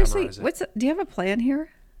 Are you and seriously? memorize it. Do you have a plan here?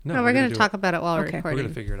 No, No, we're going do to talk about it while we're Okay. We're recording.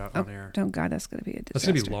 gonna figure it out Oh, on air. oh God, that's gonna be a That's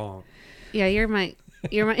disaster. gonna be long. Yeah, you might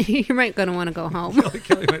going to want to go home.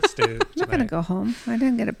 Kelly might stay. I'm not gonna go home. I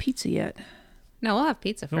didn't get a pizza yet. No, we'll have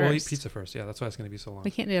pizza first. No, we'll eat pizza first. Yeah, that's why it's gonna be so long. We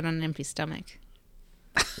can't do it on an empty stomach.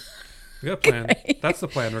 We got a plan. That's the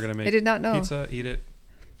plan we're gonna make. I did not know. Pizza, eat it,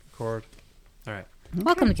 record. All right.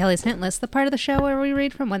 Welcome to Kelly's Hint List, the part of the show where we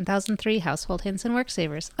read from 1003 Household Hints and Work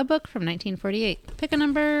Savers, a book from 1948. Pick a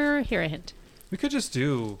number, hear a hint. We could just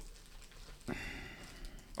do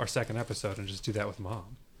our second episode and just do that with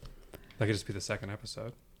Mom. That could just be the second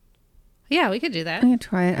episode. Yeah, we could do that. I'm gonna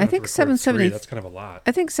try it. We I don't think have to record 770. three, That's kind of a lot.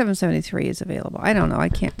 I think 773 is available. I don't know. I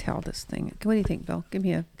can't tell this thing. What do you think, Bill? Give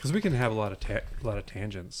me a. Because we can have a lot of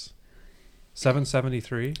tangents.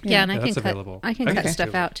 773. Yeah, and I can that's cut. available. I can I cut can stuff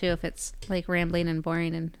do it. out too if it's like rambling and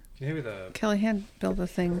boring. And Can you give me the? Kelly, hand Bill the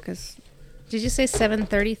thing because did you say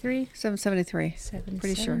 733? 773.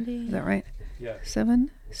 Pretty sure. 770. Is that right? Yeah.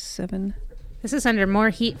 7. This is under more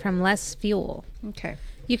heat from less fuel. Okay.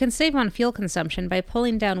 You can save on fuel consumption by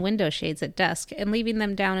pulling down window shades at dusk and leaving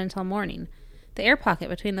them down until morning. The air pocket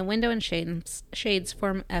between the window and shades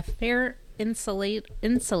form a fair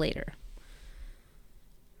insulator.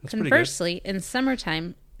 That's pretty good. Conversely, in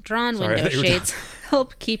summertime, drawn Sorry, I window thought you were shades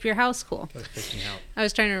help keep your house cool. That freaked me out. I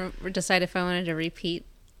was trying to decide if I wanted to repeat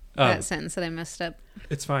that sentence that I messed up.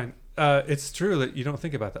 It's fine. It's true that you don't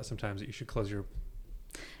think about that sometimes. That you should close your.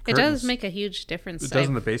 It does curtains. make a huge difference. It does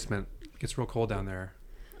in the basement. It gets real cold down there.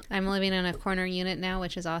 I'm living in a corner unit now,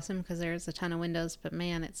 which is awesome because there's a ton of windows. But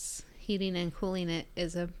man, it's heating and cooling it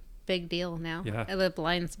is a big deal now. Yeah. The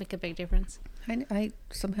blinds make a big difference. I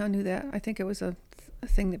somehow knew that. I think it was a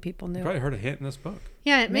thing that people You knew. probably heard a hint in this book.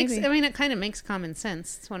 Yeah, it Maybe. makes. I mean, it kind of makes common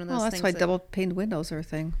sense. It's one of those Well, that's things. why that- double paned windows are a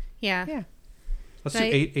thing. Yeah. Yeah. Let's do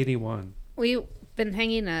Right. 881. We've been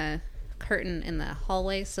hanging a curtain in the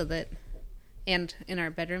hallway so that, and in our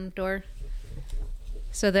bedroom door,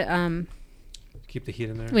 so that Keep the heat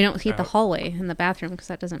in there. we don't heat the Out. hallway in the bathroom because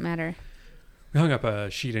that doesn't matter. We hung up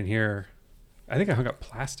a sheet in here. I think I hung up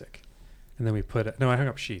plastic, and then we put it. No, I hung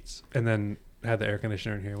up sheets, and then had the air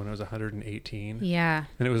conditioner in here when it was 118. Yeah.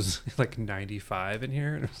 And it was like 95 in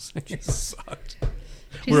here, and it was like, it sucked.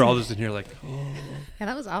 Jeez. We're all just in here like, oh Yeah,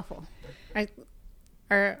 that was awful.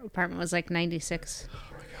 Our apartment was like 96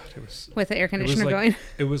 my god, it was. with the air It was conditioner like, going.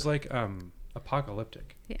 It was like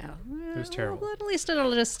apocalyptic. Yeah. It was terrible. Well, at least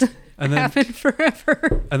it'll just And then- happen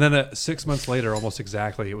forever. And then 6 months later, almost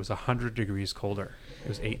exactly, it was 100 degrees colder. It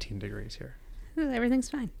was 18 degrees here. Everything's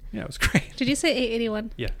fine. Yeah, it was great. Did you say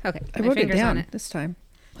 881? Yeah. Okay. I my wrote it finger's on down this time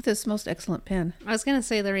with this most excellent pen. I was going to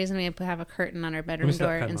say the reason we have a curtain on our bedroom see that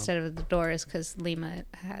door pen, Mom. instead of the door is because Lima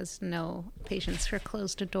has no patience for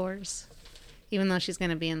closed doors. Even though she's going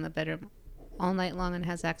to be in the bedroom all night long and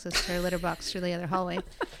has access to her litter box through the other hallway.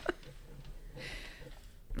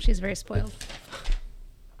 She's very spoiled.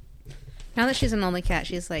 Now that she's an only cat,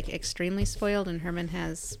 she's like extremely spoiled, and Herman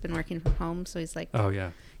has been working from home, so he's like Oh,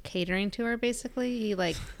 yeah. catering to her basically. He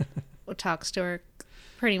like talks to her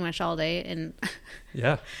pretty much all day, and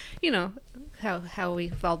Yeah. you know how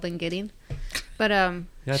we've all been getting. But Yeah,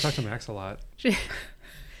 I talk to Max a lot.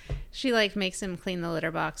 she like makes him clean the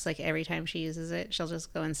litter box like every time she uses it. She'll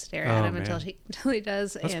just go and stare at Oh, him until man. he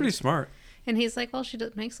does. That's and, pretty smart. And he's like, well,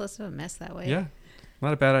 makes less of a mess that way. Yeah.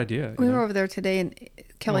 Not a bad idea. We you were know? over there today, and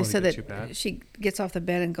Kelly wouldn't said get too that bad. she gets off the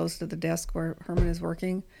bed and goes to the desk where Herman is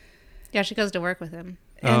working. Yeah, she goes to work with him.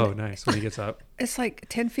 Oh, And nice. When he gets up. It's like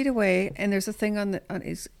 10 feet away, and there's a thing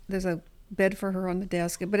there's a bed for her on the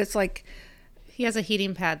desk, but it's like He has a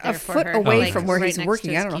heating pad there a for foot her. away like, from where right he's next to working.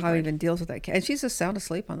 his I don't know how he keyboard. even deals with that cat. And she's just sound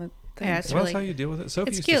asleep on the thing. Yeah, it's Well, really. that's how you deal with it. Sophie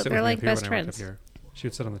It's used cute. to sit They're with like me up best here when I worked up friends. here. She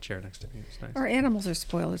would sit on the chair next to me. It was nice. Our animals are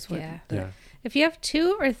spoiled. Is what. Yeah. Yeah. If you have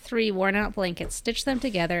 2 or 3 worn out blankets, stitch them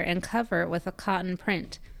together and cover with a cotton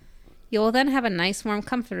print. You will then have a nice warm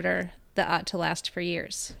comforter that ought to last for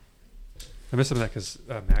years. I miss some of that because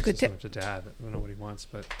Max Good is tip. similar to Dad. I don't know what he wants,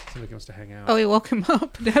 but somebody wants to hang out. Oh, he woke him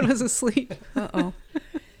up. Dad was asleep. Uh-oh.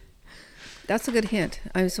 That's a good hint.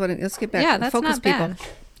 I just want to let's get back. Yeah, to that's focus not people. bad.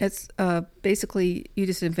 It's basically you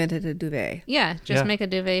just invented a duvet. Yeah, just Yeah. make a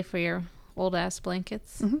duvet for your old ass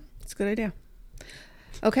blankets. It's a good idea.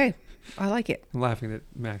 Okay, I like it. I'm laughing that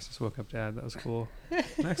Max just woke up Dad. That was cool.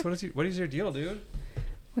 Max, what is your deal, dude?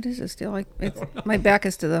 What is this deal? My back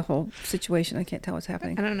is to the whole situation. I can't tell what's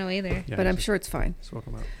happening, I don't know either. Yeah, but I'm just- sure it's fine. Just woke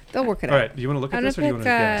him up. They'll work it All out. right. Do you want to look at I'm this or gonna do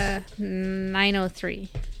you want pick to guess? 903.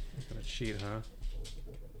 Got a sheet, huh?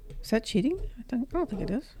 Is that cheating? I don't think it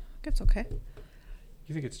is. I think it's okay.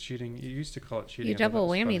 You think it's cheating? You used to call it cheating. You I thought double that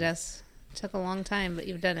was whammied funny. us. Took a long time, but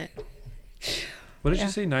you've done it. What did Yeah.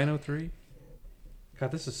 you say? 903.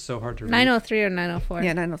 God, this is so hard to read. 903 or 904.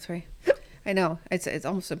 Yeah, 903. I know it's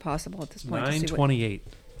almost impossible at this point. to see what- 928.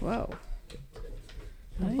 Whoa.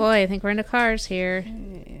 Boy, I think we're into cars here.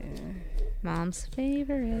 Mom's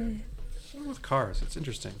favorite. What's wrong with cars? It's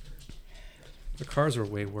interesting. The cars are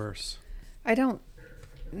way worse. I don't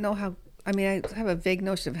know how. I mean, I have a vague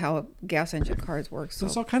notion of how gas engine cars work. So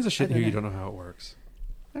There's all kinds of shit I in here don't you know. don't know how it works.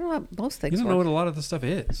 I don't know how most things You don't work. know what a lot of the stuff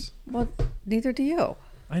is. Well, neither do you.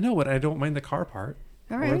 I know, but I don't mind the car part.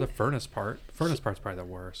 All Or right. the furnace part. Furnace part's probably the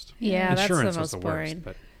worst. Yeah, that's the Insurance was most the boring. worst.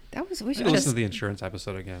 But That was we I should listen just. to the insurance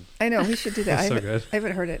episode again. I know we should do that. That's so I haven't, good. I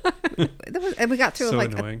haven't heard it. And we got through So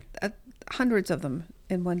like annoying. hundreds of them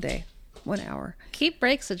in one day, 1 hour. Keep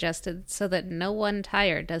brakes adjusted so that no one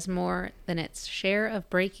tire does more than its share of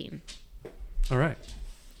braking. All right.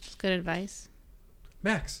 It's good advice.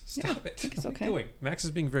 Max, stop it. it's What are okay. you doing? Max is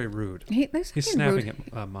being very rude. He's He's being snapping rude.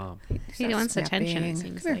 at Mom. He Stop wants attention, snapping. it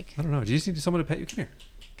seems Come here. like. I don't know. Do you just need someone to pet you? Come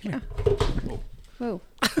here. Whoa. All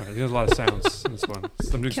right, there's a lot of sounds in this one.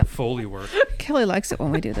 I'm doing some Foley work. Kelly likes it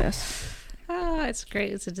when we do this. Ah, it's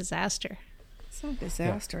great. It's a disaster. It's not a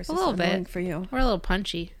disaster. It's A just little bit. annoying for you. We're a little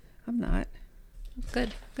punchy. I'm not.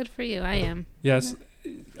 Good. Good for you. I am. Yes,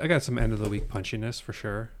 I got some end of the week punchiness for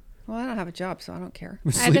sure. Well, I don't have a job, so I don't care.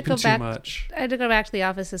 I'm I had to sleeping go too back. much. I had to go back to the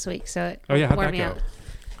office this week, so it Oh yeah, how'd wore that me go? out.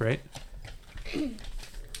 Great.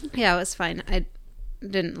 Yeah, it was fine. I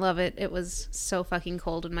didn't love it. It was so fucking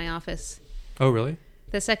cold in my office. Oh really?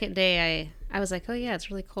 The second day, I was like, oh yeah, it's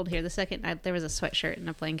really cold here. The second, there was a sweatshirt and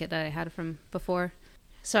a blanket that I had from before,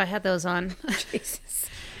 so I had those on. Jesus.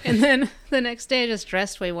 And then the next day, I just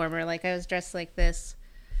dressed way warmer. Like I was dressed like this.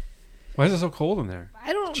 Why is it so cold in there?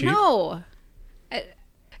 I don't Cheap? know.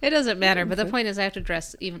 It doesn't matter. But the point is, I have to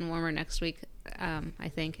dress even warmer next week. I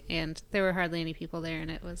think, and there were hardly any people there, and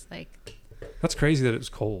it was like, That's crazy that it was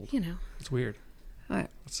cold. you know, It's weird. All right.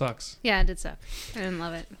 It sucks. yeah, it did suck. I didn't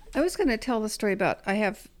love it. I was going to tell the story about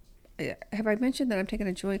have I mentioned that I'm taking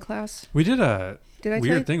a Joy class? We did a Did I tell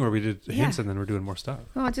you? weird thing where we did hints Yeah. and then we're doing more stuff.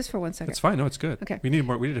 Oh, just for 1 second. It's fine. No, it's good. Okay. We need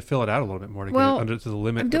more. We need to fill it out a little bit more to Well, get it under to the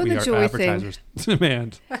limit I'm that doing we the our Joy thing. advertisers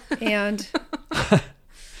demand. And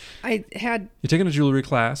I You're taking a jewelry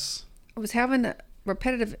class. was having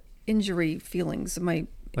repetitive injury feelings in my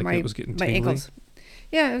Like it was getting my tingly? ankles.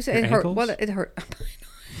 Yeah, it Your hurt. ankles? Well, it hurt.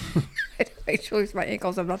 Actually, it's my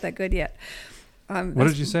ankles. I'm not that good yet. What that's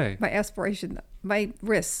did you say? My aspiration, my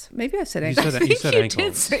wrists. Maybe I said You ankles. said you said you ankles.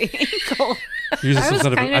 did say ankle. You're using I some was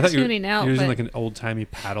sort of- kinda I thought you were tuning out, you're using but- like an old timey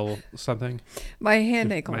paddle something. My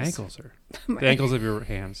hand ankles. My ankles are My- the ankles of your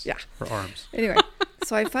hands. Yeah. Or arms. Anyway,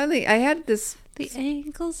 so I had this. The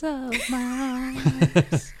ankles of my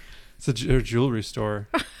arms. It's a jewelry store.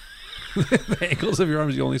 The ankles of your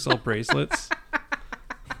arms. You only sell bracelets.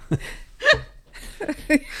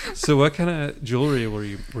 So what kind of jewelry were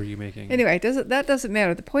you making? Anyway, that doesn't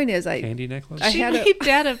matter. The point is, Candy necklace. She had a- made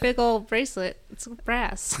Dad a big old bracelet. It's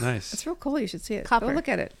brass. Nice. it's real cool. You should see it. Copper. Go look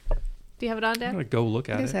at it. Do you have it on, I'm Dad? gonna go look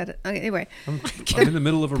I at just it. had it. Okay, anyway, I'm in the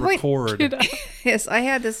middle of a Point- record. yes, I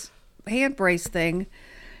had this hand brace thing,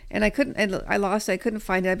 and I couldn't. And I lost it. I couldn't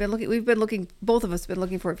find it. We've been looking. Both of us have been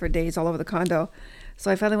looking for it for days all over the condo.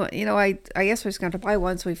 So I finally went. I guess we're just going to have to buy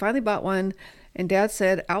one. So we finally bought one. And Dad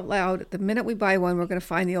said out loud, "The minute we buy one, we're going to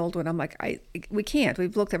find the old one." I'm like, we can't.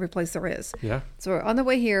 We've looked every place there is. Yeah. So we're on the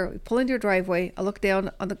way here. We pull into your driveway. I look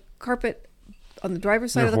down on the carpet on the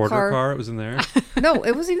driver's side Your of the hoarder car. It was in there. No,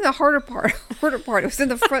 it wasn't even the harder part. It was in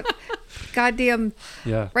the front, goddamn,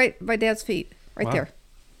 Yeah. right by Dad's feet, right Wow. there.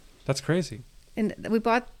 That's crazy. And we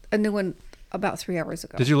bought a new one about 3 hours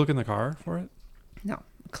ago. Did you look in the car for it? No,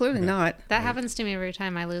 Clearly not. That happens to me every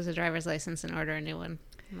time I lose a driver's license and order a new one.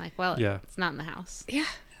 I'm like, well, Yeah. it's not in the house. Yeah.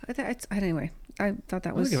 Anyway, I thought that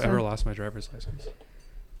I don't was. think I've ever lost my driver's license.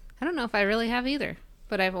 I don't know if I really have either,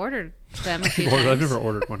 but I've ordered them a few I've times. never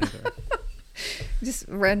ordered one either. Just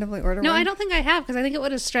randomly order No, one? I don't think I have, because I think it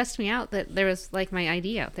would have stressed me out that there was like my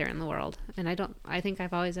ID out there in the world, and I think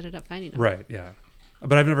I've always ended up finding them. Right, yeah.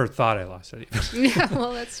 But I've never thought I lost it even. Yeah,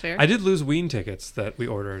 well, that's fair. I did lose Ween tickets that we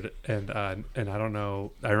ordered, and I don't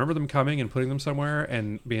know. I remember them coming and putting them somewhere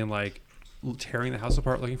and being like tearing the house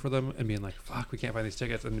apart looking for them and being like, "Fuck, we can't find these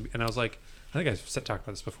tickets." And I was like, I think I've talked about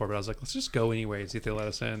this before, but I was like, let's just go anyway and see if they let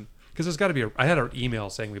us in, because there's got to be. I had an email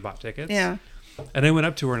saying we bought tickets. Yeah. And I went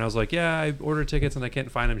up to her and I was like, "Yeah, I ordered tickets and I can't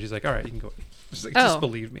find them." She's like, "All right, you can go." She's like, "Just Oh.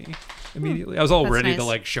 believe me." Immediately, I was all That's ready to nice.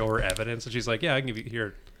 like show her evidence, and she's like, "Yeah, I can give you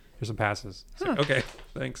here's some passes." I was like, okay,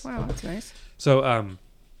 thanks. Wow, that's nice. So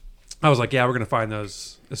I was like, "Yeah, we're gonna find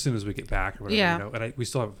those as soon as we get back or whatever." Yeah. You know? And we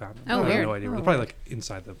still haven't found them. Oh, I have weird. no idea. Oh, They're probably like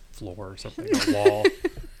inside the floor or something, or a wall.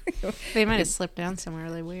 They might have slipped down somewhere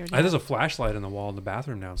really weird. There's a flashlight in the wall in the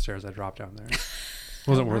bathroom downstairs. I dropped down there. It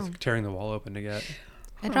wasn't Oh, wow. worth tearing the wall open to get.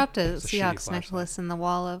 I dropped a It's a shitty Seahawks flashlight. necklace in the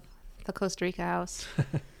wall of the Costa Rica house. It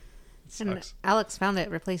And sucks. Alex found it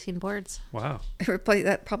replacing boards. Wow. Replace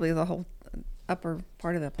that. Probably the whole upper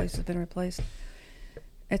part of that place has been replaced.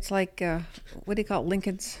 It's like what do you call it?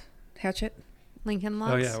 Lincoln's hatchet. Lincoln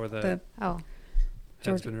Logs. Oh yeah, where the Oh, head's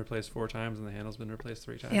George- been replaced 4 times and the handle's been replaced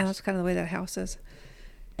 3 times. Yeah, that's kind of the way that house is.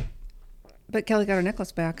 But Kelly got her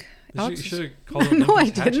necklace back. You Alex, should have called it No, I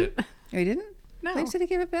Lincoln's Hatchet. didn't. oh, you didn't? No. They said he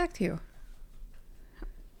gave it back to you.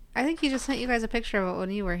 I think he just sent you guys a picture of it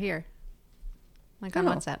when you were here. Like on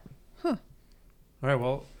Oh. WhatsApp. All right,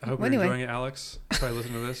 well, I hope Well, you're anyway. enjoying it, Alex. Probably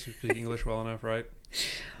listen to this. You speak English well enough, right?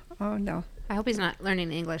 Oh no. I hope he's not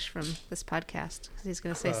learning English from this podcast, because he's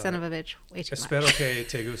going to say son of a bitch way too Espero much. que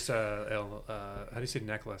te gusta el, how do you say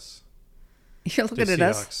necklace? You're looking De at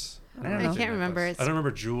us. Seahawks. I don't how know. to say I can't remember. necklace. I don't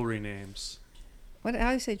remember jewelry names. What? How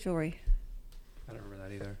do you say jewelry? I don't remember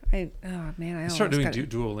that either. Oh man, I I started doing almost got it.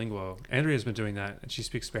 Duolingo. Andrea's been doing that, and she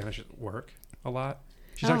speaks Spanish at work a lot.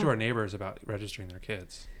 She talked to Oh. our neighbors about registering their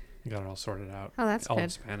kids. And got it all sorted out. Oh, that's all in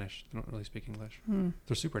good. Spanish. They don't really speak English. Hmm.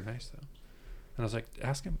 They're super nice though. And I was like,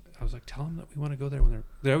 ask him. I was like, tell them that we want to go there when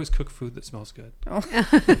they always cook food that smells good. Oh.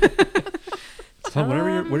 Tell them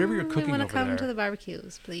whatever you're We cooking want over to come there. to the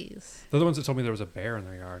barbecues, please. They're the ones that told me there was a bear in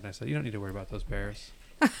their yard, and I said, you don't need to worry about those bears.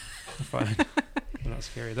 They're fine. They're not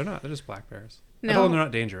scary. They're not. They're just black bears. I No. told them they're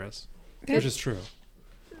not dangerous, which is true.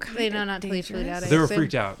 They know not to leave food out. I They were assume.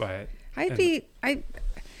 freaked out by it.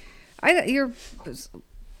 You're,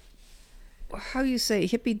 how you say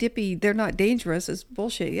hippy dippy? They're not dangerous. It's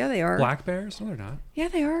bullshit. Yeah, they are. Black bears? No, they're not. Yeah,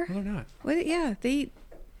 they are. No, they're not. What? Yeah, they eat.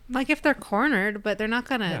 Like if they're cornered, but they're not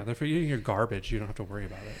going to. Yeah, they're for eating your garbage. You don't have to worry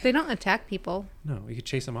about it. They don't attack people. No, you could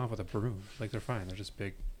chase them off with a broom. Like they're fine. They're just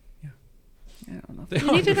big. I don't know. They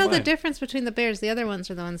You need to are know the fine. difference between the bears. The other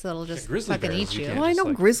ones are the ones that'll just grizzly fucking bears, eat you you. can't. Well, I just know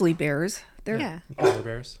like- grizzly bears. They're. Yeah. Polar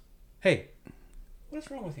bears. Hey,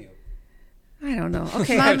 what's wrong with you? I don't know.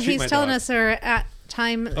 Okay. Mom, Treat he's my telling dog. us we're at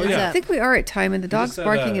time is yeah. I up. think we are at time, and the dog's said,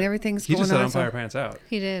 barking, and everything's He going just said on. Empire So. Pants out.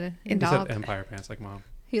 He did. He Dog. said Empire Pants like mom.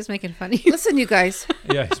 He was making fun of you. Listen, you guys.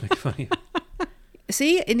 Yeah, he's making fun of you.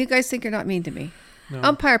 See, and you guys think you're not mean to me. No.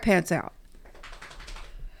 Umpire pants out.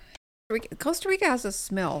 Costa Rica has a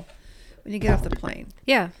smell when you get off the plane.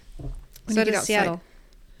 Yeah. When So you get does outside. Seattle.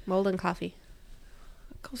 Mold and coffee.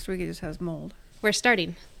 Costa Rica just has mold. We're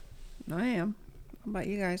starting. I am. How about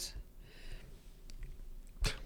you guys?